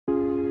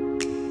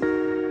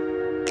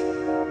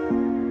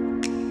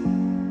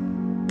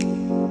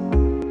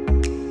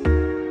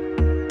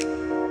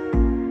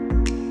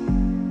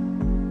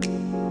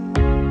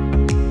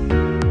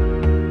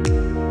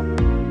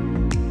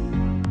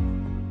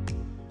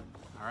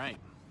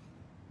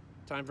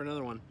Time for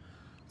another one.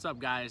 What's up,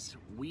 guys?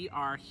 We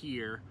are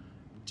here,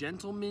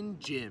 Gentleman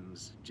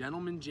Jim's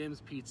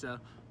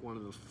Pizza, one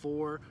of the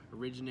 4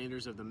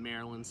 originators of the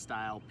Maryland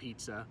style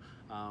pizza.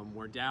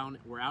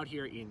 We're out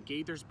here in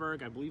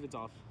Gaithersburg. I believe it's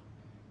off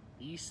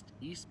East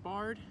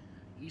Bard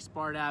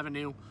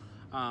Avenue.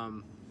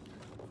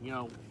 You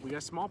know, we got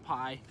a small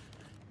pie.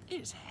 It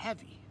is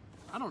heavy.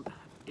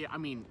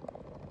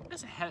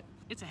 It's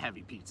a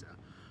heavy pizza.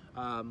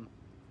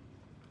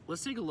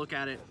 Let's take a look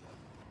at it,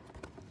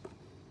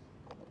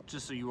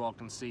 just so you all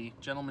can see.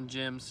 Gentleman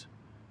Jim's.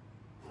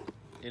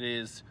 It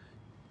is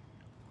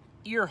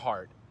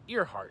Earhart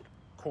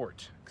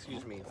Court.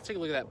 Excuse me. Let's take a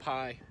look at that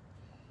pie.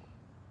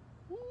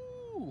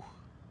 Woo!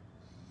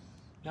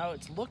 Now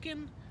it's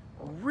looking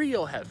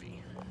real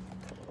heavy,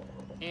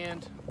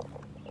 and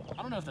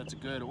I don't know if that's a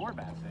good or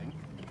bad thing.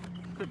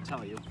 Couldn't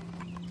tell you.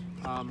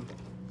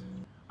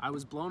 I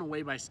was blown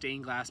away by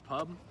Stained Glass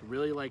Pub.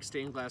 Really like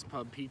Stained Glass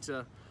Pub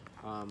pizza.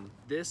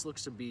 This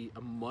looks to be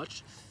a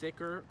much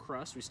thicker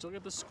crust. We still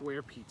got the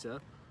square pizza,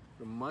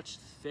 a much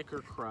thicker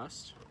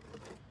crust.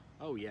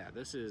 Oh yeah,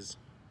 this is,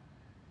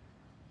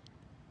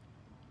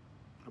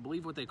 I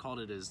believe what they called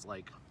it is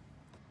like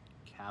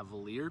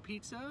Cavalier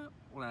Pizza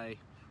when I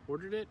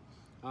ordered it.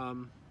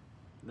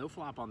 No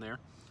flop on there.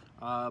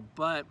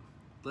 But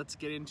let's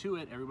get into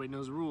it. Everybody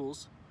knows the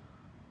rules.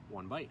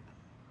 One bite.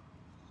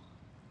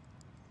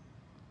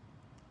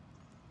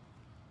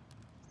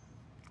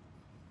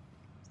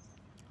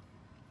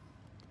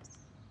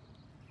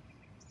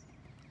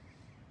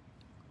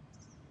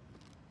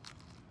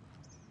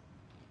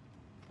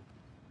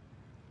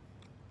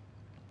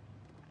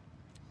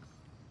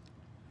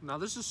 Now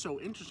this is so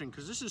interesting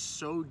because this is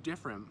so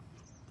different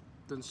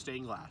than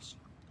stained glass.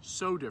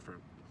 So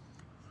different.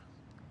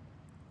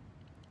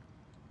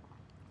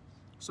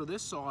 So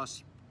this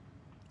sauce,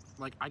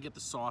 like I get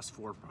the sauce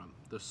from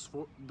the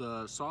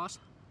sauce.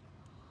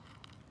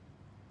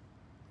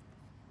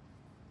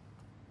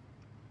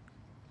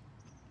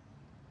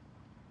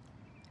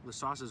 The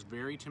sauce is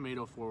very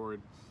tomato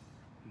forward,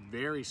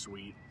 very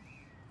sweet.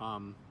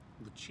 The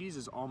cheese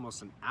is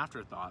almost an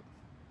afterthought.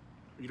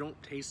 You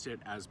don't taste it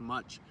as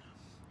much.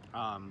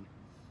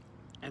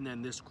 And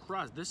then this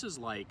crust, this is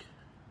like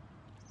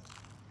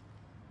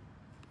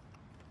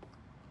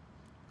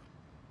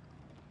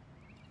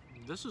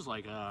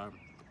a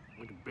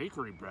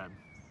bakery bread.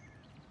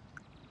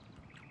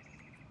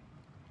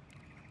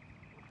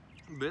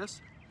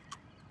 This,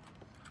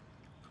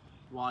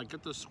 while I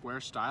get the square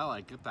style,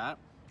 I get that.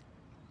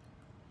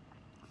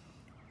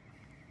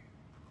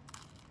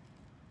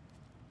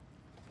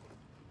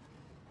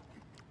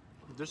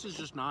 This is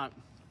just not,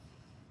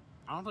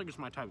 I don't think it's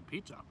my type of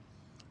pizza.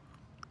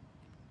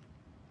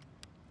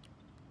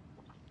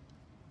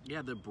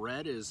 Yeah, the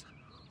bread is,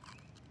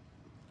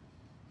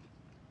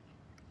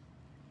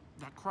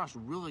 that crust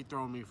really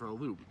throwing me for a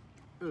loop.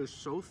 It is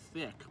so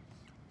thick,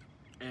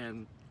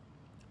 and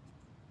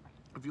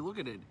if you look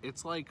at it,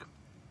 it's like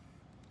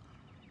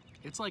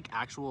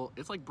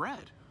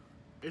bread.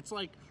 It's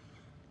like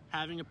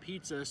having a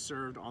pizza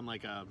served on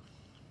like a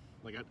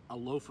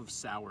loaf of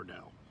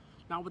sourdough.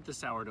 Not with the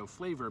sourdough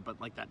flavor,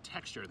 but like that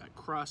texture, that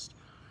crust.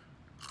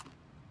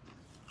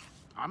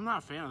 I'm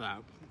not a fan of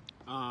that.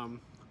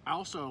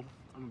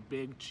 I'm a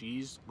big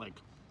cheese, like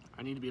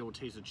I need to be able to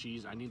taste the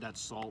cheese. I need that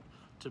salt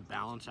to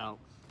balance out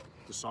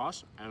the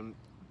sauce, and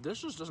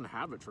this just doesn't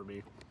have it for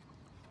me.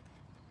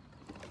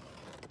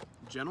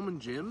 Gentleman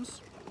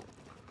Jim's,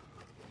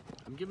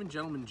 I'm giving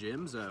Gentleman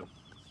Jim's a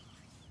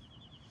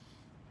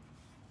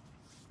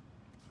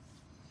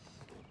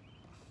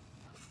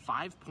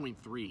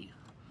 5.3.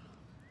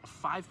 A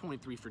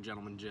 5.3 for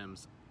Gentleman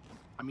Jim's.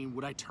 I mean,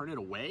 would I turn it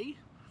away?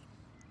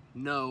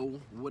 No.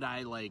 Would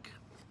I like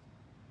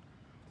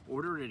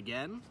order it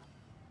again?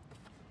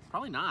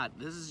 Probably not.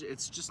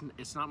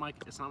 It's not my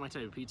type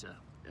of pizza.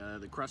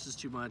 The crust is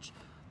too much,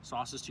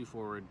 sauce is too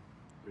forward.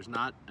 There's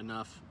not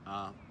enough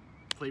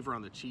flavor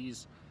on the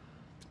cheese.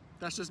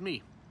 That's just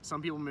me.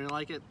 Some people may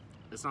like it.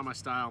 It's not my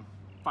style.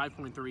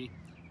 5.3.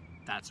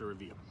 That's a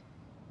review.